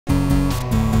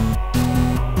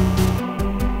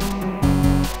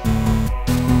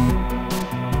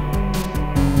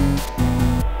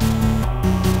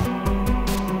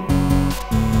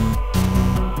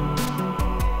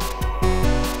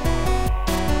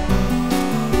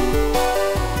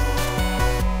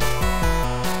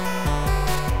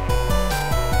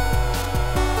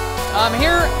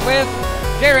here with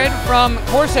Jared from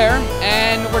Corsair,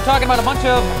 and we're talking about a bunch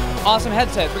of awesome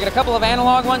headsets. We got a couple of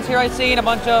analog ones here I see, and a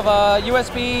bunch of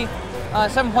USB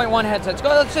 7.1 headsets.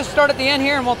 Let's just start at the end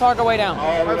here, and we'll talk our way down.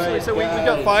 Absolutely. So we've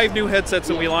got 5 new headsets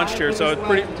that we launched here. So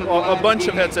a bunch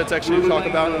of headsets actually to talk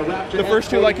about. The first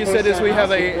two, like you said, is we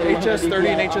have a HS30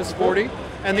 and HS40.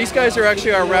 And these guys are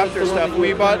actually our Raptor stuff.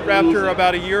 We bought Raptor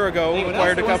about a year ago,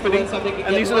 acquired a company,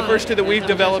 and these are the first two that we've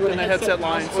developed in the headset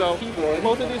line. So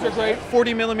both of these are great.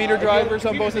 40mm drivers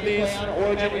on both of these.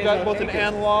 And we've got both an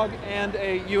analog and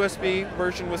a USB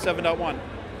version with 7.1.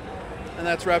 And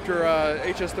that's Raptor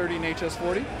HS30 and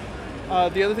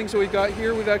HS40. The other things that we've got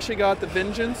here, we've actually got the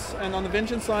Vengeance, and on the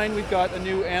Vengeance line we've got a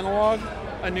new analog,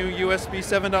 a new USB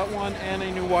 7.1, and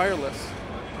a new wireless.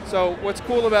 So what's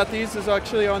cool about these is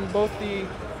actually on both the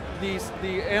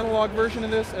analog version of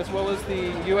this as well as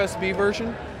the USB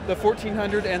version, the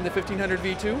 1400 and the 1500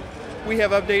 V2, we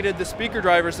have updated the speaker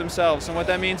drivers themselves. And what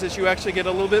that means is you actually get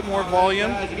a little bit more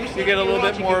volume, you get a little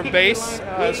bit more bass,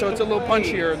 so it's a little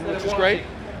punchier, which is great.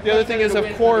 The other thing is, of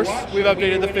course, we've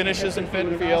updated the finishes and fit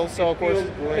and feel, so of course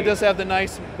it does have the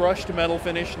nice brushed metal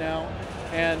finish now.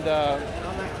 And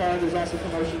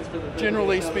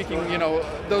generally speaking, you know,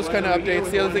 those kind of updates.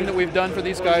 The other thing that we've done for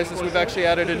these guys is we've actually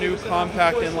added a new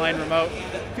compact inline remote.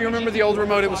 If you remember the old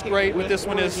remote, it was great, but this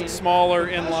one is smaller,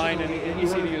 inline, and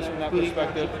easy to use from that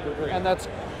perspective. And that's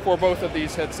for both of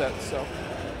these headsets.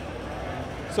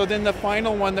 So then the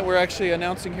final one that we're actually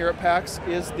announcing here at PAX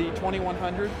is the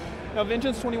 2100. Now,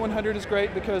 Vengeance 2100 is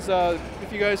great because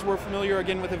if you guys were familiar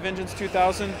again with the Vengeance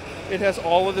 2000, it has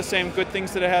all of the same good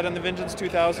things that it had on the Vengeance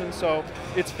 2000. So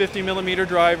it's 50mm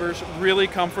drivers, really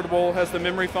comfortable, has the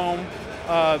memory foam,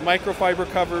 microfiber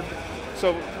covered,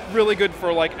 so really good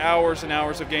for like hours and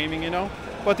hours of gaming, you know.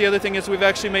 But the other thing is we've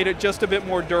actually made it just a bit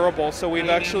more durable. So we've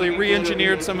actually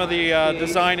re-engineered some of the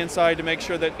design inside to make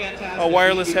sure that a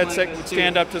wireless headset would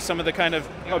stand up to some of the kind of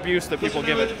abuse that people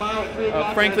give it.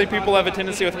 Frankly, people have a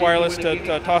tendency with wireless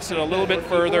to toss it a little bit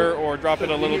further or drop it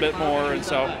a little bit more, and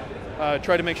so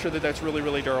try to make sure that that's really,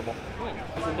 really durable.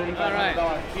 All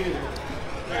right.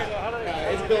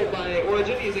 It's built by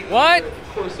Origin using What?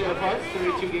 Corsair parts,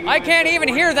 32 gigabytes. I can't even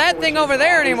hear that thing over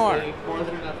there anymore.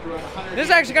 This is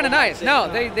actually kind of nice.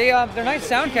 No, they're nice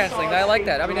sound canceling. I like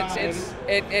that. I mean,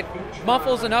 it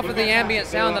muffles enough of the ambient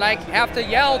sound that I have to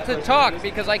yell to talk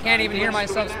because I can't even hear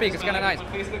myself speak. It's kind of nice.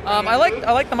 I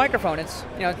like the microphone. It's,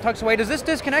 you know, it tucks away. Does this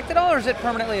disconnect at all, or is it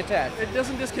permanently attached? It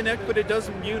doesn't disconnect, but it does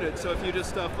mute it. So if you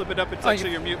just flip it up, it's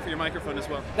actually your mute for your microphone as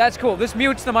well. That's cool. This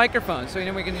mutes the microphone, so you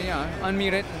know we can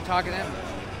unmute it and talk to them.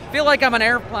 Feel like I'm an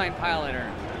airplane pilot.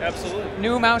 Or absolutely.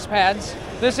 New mouse pads.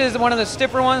 This is one of the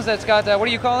stiffer ones that's got, what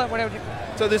do you call it?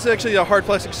 So this is actually a hard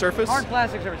plastic surface. Hard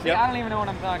plastic surface. Yep. I don't even know what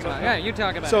I'm talking about. Yeah, you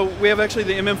talk about it. So we have actually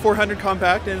the MM400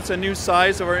 compact, and it's a new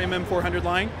size of our MM400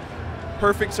 line.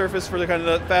 Perfect surface for the kind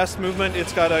of the fast movement.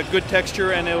 It's got a good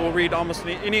texture, and it will read almost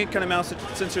any kind of mouse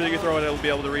sensor that you throw it, it'll be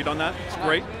able to read on that. It's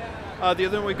great. The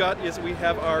other one we got is we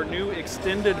have our new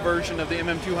extended version of the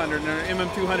MM200, and our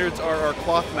MM200s are our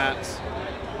cloth mats.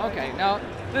 Okay, now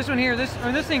this one here, this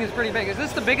thing is pretty big. Is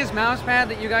this the biggest mouse pad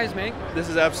that you guys make? This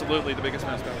is absolutely the biggest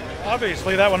mouse pad.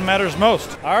 Obviously, that one matters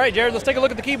most. All right, Jared, let's take a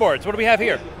look at the keyboards. What do we have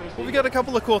here? Well, we got a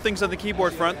couple of cool things on the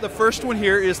keyboard front. The first one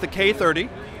here is the K30.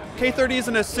 K30 is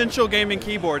an essential gaming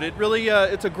keyboard. It really,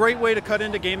 it's a great way to cut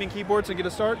into gaming keyboards and get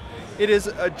a start. It is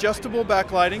adjustable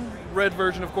backlighting, red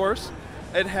version of course.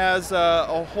 It has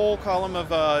a whole column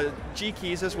of G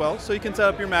keys as well, so you can set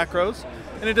up your macros.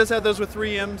 And it does have those with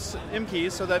 3 M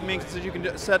keys, so that means that you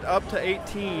can set up to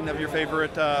 18 of your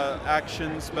favorite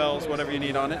actions, spells, whatever you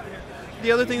need on it.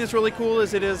 The other thing that's really cool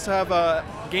is it does have a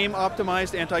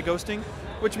game-optimized anti-ghosting,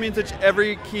 which means that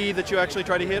every key that you actually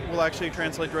try to hit will actually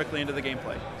translate directly into the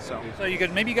gameplay. So you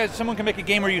could someone can make a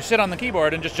game where you sit on the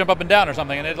keyboard and just jump up and down or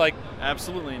something, and it like.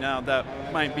 Absolutely. Now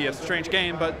that might be a strange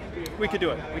game, but we could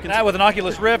do it. We can. That with an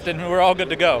Oculus Rift, and we're all good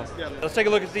to go. Yeah. Let's take a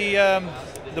look at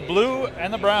the blue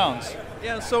and the browns.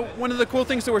 Yeah, so one of the cool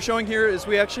things that we're showing here is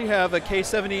we actually have a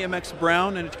K70MX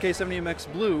Brown and a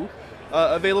K70MX Blue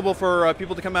available for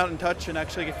people to come out and touch and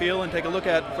actually feel and take a look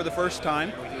at for the first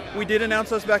time. We did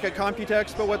announce those back at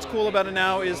Computex, but what's cool about it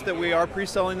now is that we are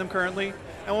pre-selling them currently,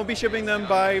 and we'll be shipping them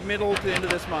by middle to the end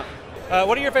of this month.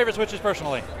 What are your favorite switches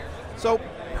personally? So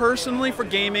personally for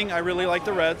gaming, I really like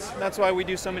the reds. That's why we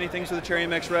do so many things with the Cherry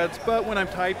MX Reds, but when I'm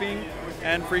typing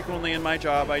and frequently in my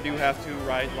job I do have to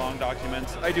write long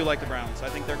documents, I do like the browns. I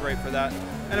think they're great for that,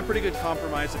 and a pretty good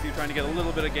compromise if you're trying to get a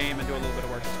little bit of game and do a little bit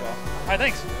of work as well. All right,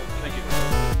 thanks. Thank you.